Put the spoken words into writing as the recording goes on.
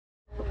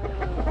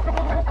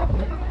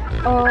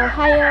お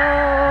はよ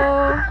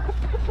う。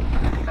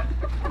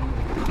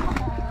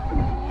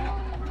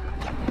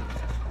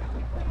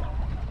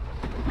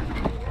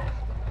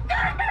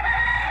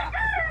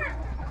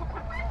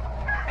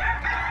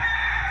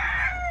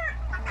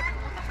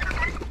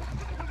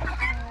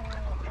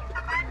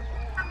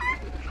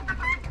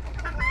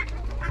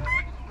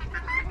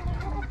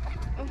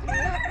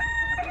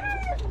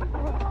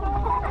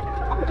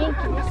元気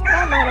です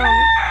か、マロン。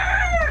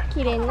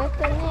綺麗になっ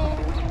たね。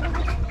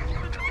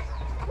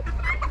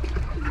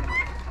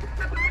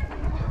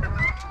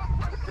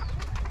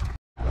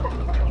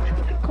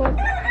こっち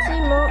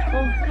もお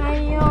は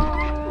よ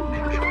う。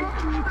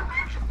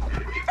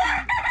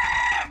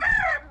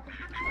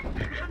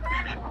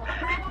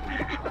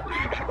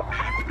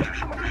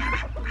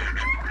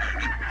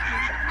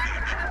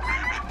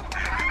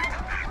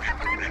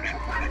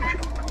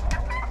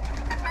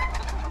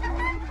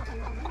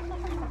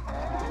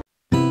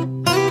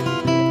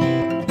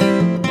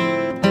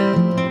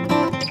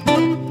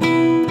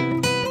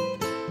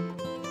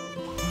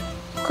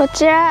こ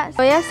ちら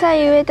お野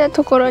菜植えた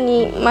ところ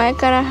に前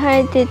から生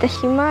えていた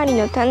ひまわり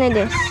の種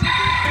です。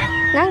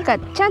なんか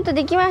ちゃんと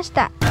できまし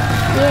た。イエイ。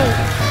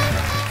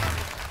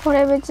こ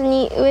れ別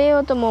に植えよ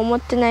うとも思っ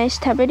てないし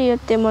食べる予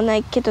定もな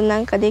いけど、な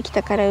んかでき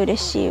たから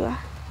嬉しいわ。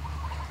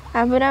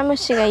アブラム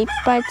シがいっ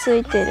ぱいつ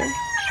いてる。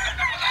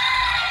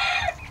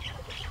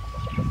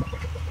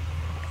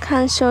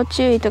干渉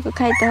注意とか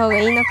書いた方が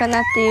いいのかな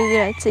っていうぐ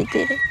らいつい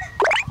てる。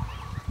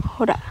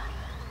ほら、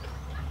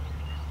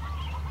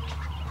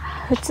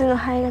普通の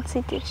ハエがつ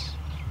いてるし。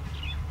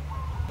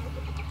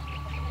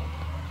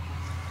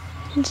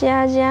じ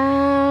ゃじゃ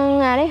ー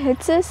ん。あれ普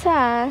通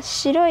さ、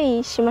白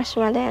いしまし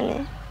まだよ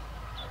ね。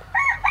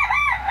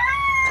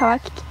乾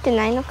ききって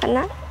ないのか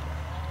な。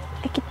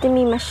開けて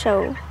みまし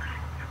ょう。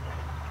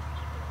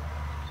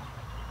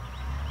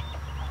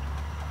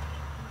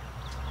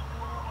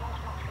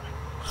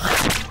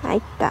入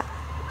った。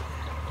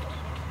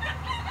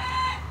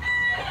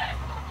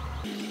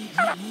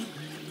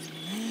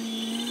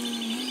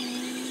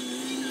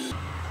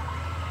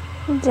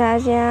じゃ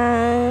じゃ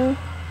ーん。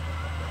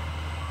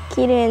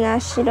綺麗な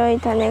白い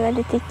種が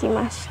出てき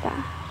ました。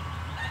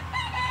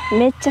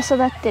めっちゃ育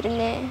ってる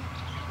ね。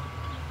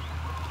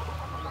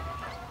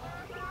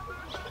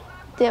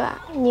では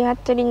ニワ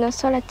トリの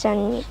空ちゃ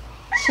んに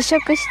試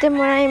食して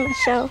もらいま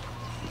しょ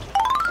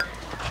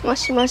う。も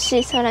しも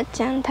し、空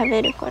ちゃん食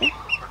べる？これ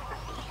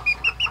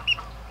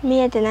見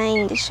えてな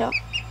いんでしょ。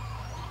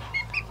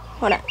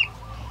ほら、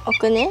置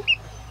くね。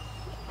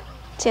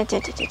違う、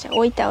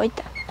置いた。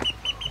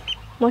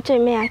もうちょい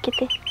目開け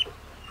て。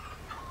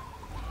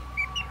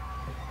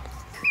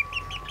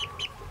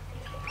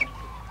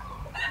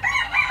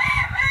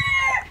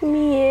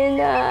見え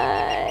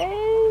ない。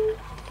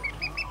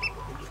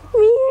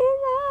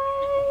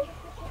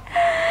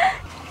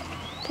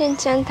ぺん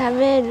ちゃん食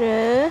べ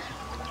る？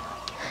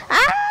あ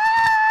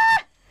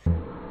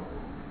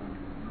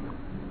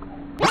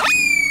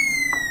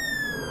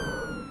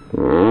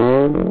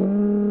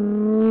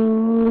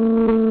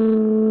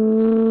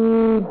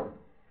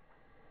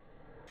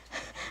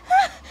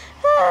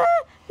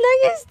投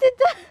げ捨て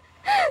た。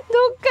ど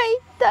っか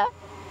行った。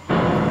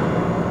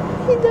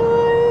ひどい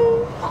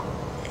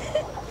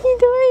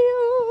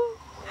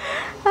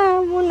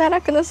よ。もう奈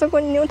落の底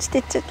に落ちて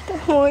っちゃっ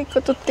た。もう一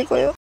個取ってこ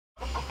よう。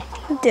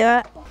で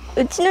は、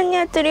うちのニ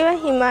ワトリは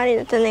ひまわり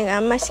の種があ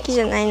んま好き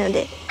じゃないの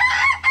で、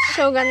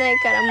しょうがない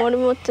からモル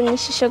モットに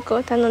試食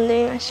を頼ん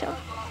でみましょう。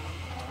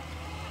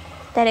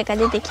誰か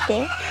出てき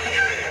て。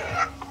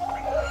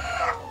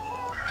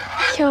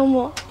今日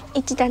も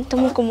一段と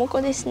モコモ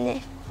コです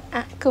ね。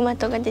あ、クマ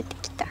トが出て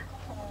きた。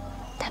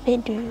食べ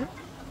る？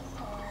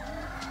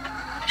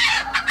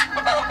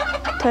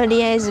と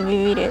りあえず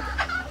ビビる。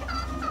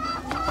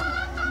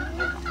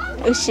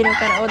後ろ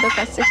から脅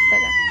かす人が。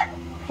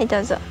はい、ど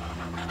うぞ。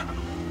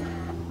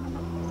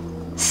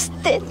捨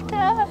て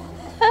た。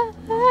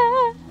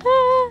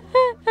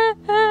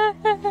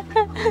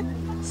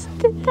捨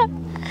てた。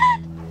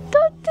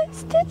取って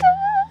捨てた。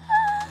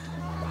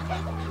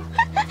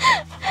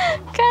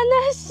悲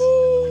し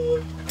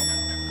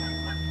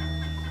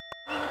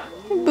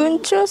い。文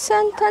鳥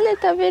さん種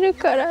食べる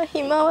から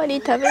ひまわ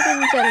り食べるん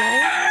じゃな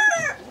い？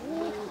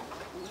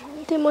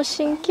でも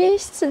神経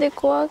質で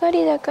怖が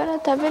りだから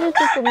食べると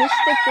こ見せて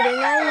くれ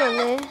ない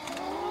よね。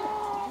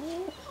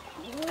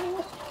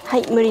は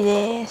い、無理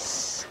で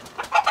す。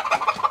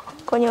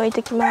ここに置い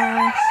とき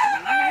ます。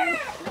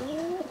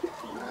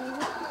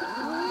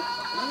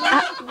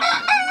あ、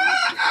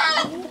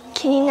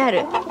気にな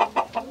る。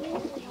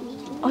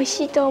美味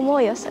しいと思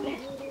うよ、それ。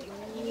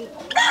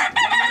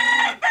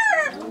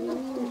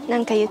な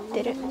んか言っ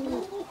てる。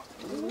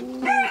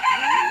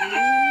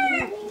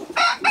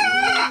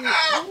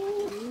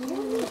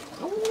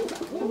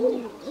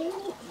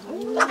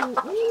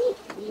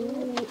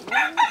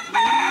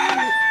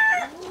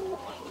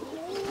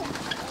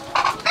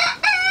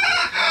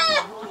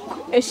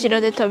後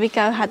ろで飛び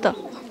交う鳩。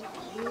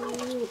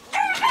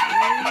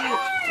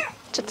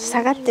ちょっと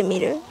下がってみ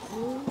る？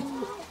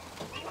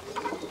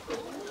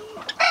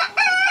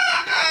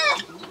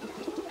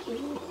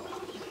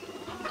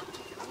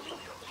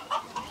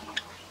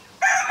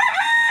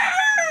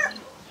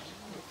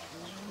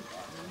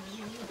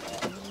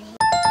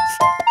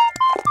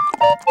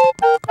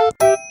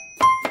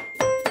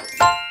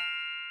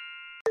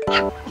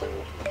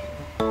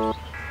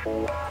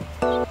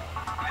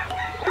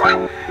う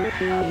ん。